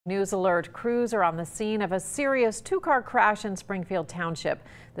News alert, crews are on the scene of a serious two-car crash in Springfield Township.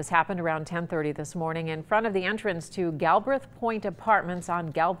 This happened around 10:30 this morning in front of the entrance to Galbraith Pointe Apartments on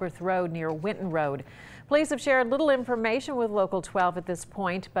Galbraith Road near Winton Road. Police have shared little information with Local 12 at this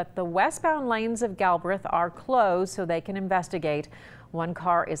point, but the westbound lanes of Galbraith are closed so they can investigate. One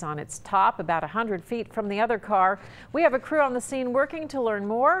car is on its top, about 100 feet from the other car. We have a crew on the scene working to learn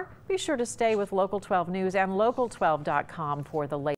more. Be sure to stay with Local 12 News and local12.com for the latest.